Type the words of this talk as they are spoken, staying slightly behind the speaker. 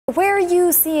Where are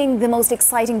you seeing the most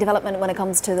exciting development when it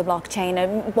comes to the blockchain?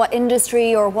 And what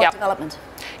industry or what development?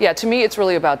 Yeah, to me, it's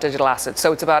really about digital assets.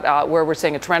 So it's about where we're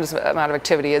seeing a tremendous amount of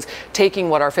activity is taking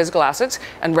what are physical assets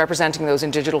and representing those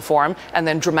in digital form, and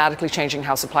then dramatically changing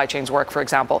how supply chains work, for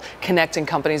example, connecting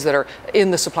companies that are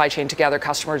in the supply chain together,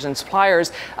 customers and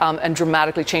suppliers, and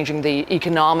dramatically changing the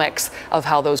economics of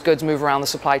how those goods move around the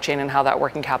supply chain and how that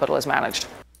working capital is managed.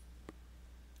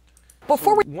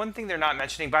 One thing they're not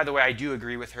mentioning, by the way, I do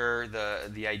agree with her,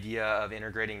 the idea of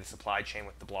integrating the supply chain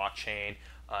with the blockchain.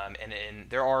 And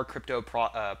there are crypto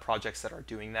projects that are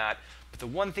doing that. But the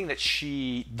one thing that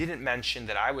she didn't mention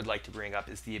that I would like to bring up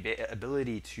is the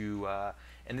ability to,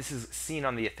 and this is seen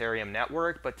on the Ethereum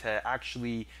network, but to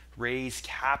actually raise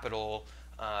capital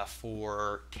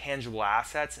for tangible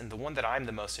assets. And the one that I'm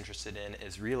the most interested in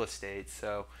is real estate.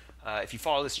 So if you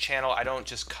follow this channel, I don't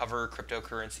just cover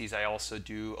cryptocurrencies. I also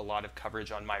do a lot of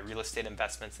coverage on my real estate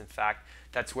investments. In fact,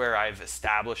 that's where I've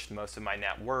established most of my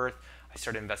net worth. I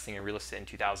started investing in real estate in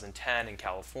 2010 in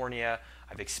California.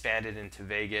 I've expanded into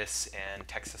Vegas and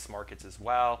Texas markets as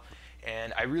well.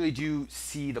 And I really do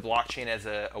see the blockchain as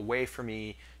a way for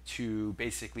me to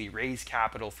basically raise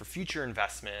capital for future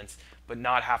investments, but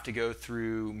not have to go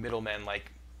through middlemen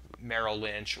like Merrill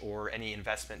Lynch or any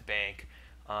investment bank.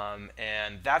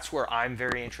 And that's where I'm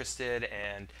very interested.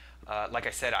 And like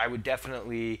I said, I would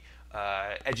definitely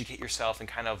educate yourself and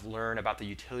kind of learn about the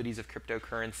utilities of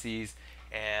cryptocurrencies.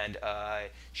 And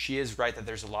she is right that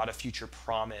there's a lot of future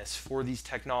promise for these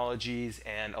technologies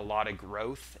and a lot of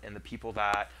growth. And the people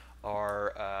that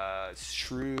are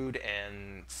shrewd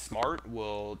and smart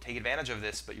will take advantage of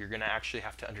this, but you're going to actually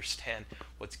have to understand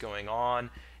what's going on.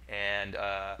 And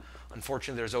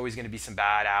unfortunately, there's always going to be some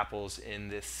bad apples in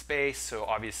this space. So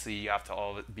obviously, you have to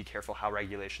all be careful how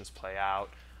regulations play out.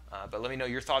 But let me know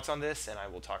your thoughts on this, and I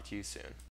will talk to you soon.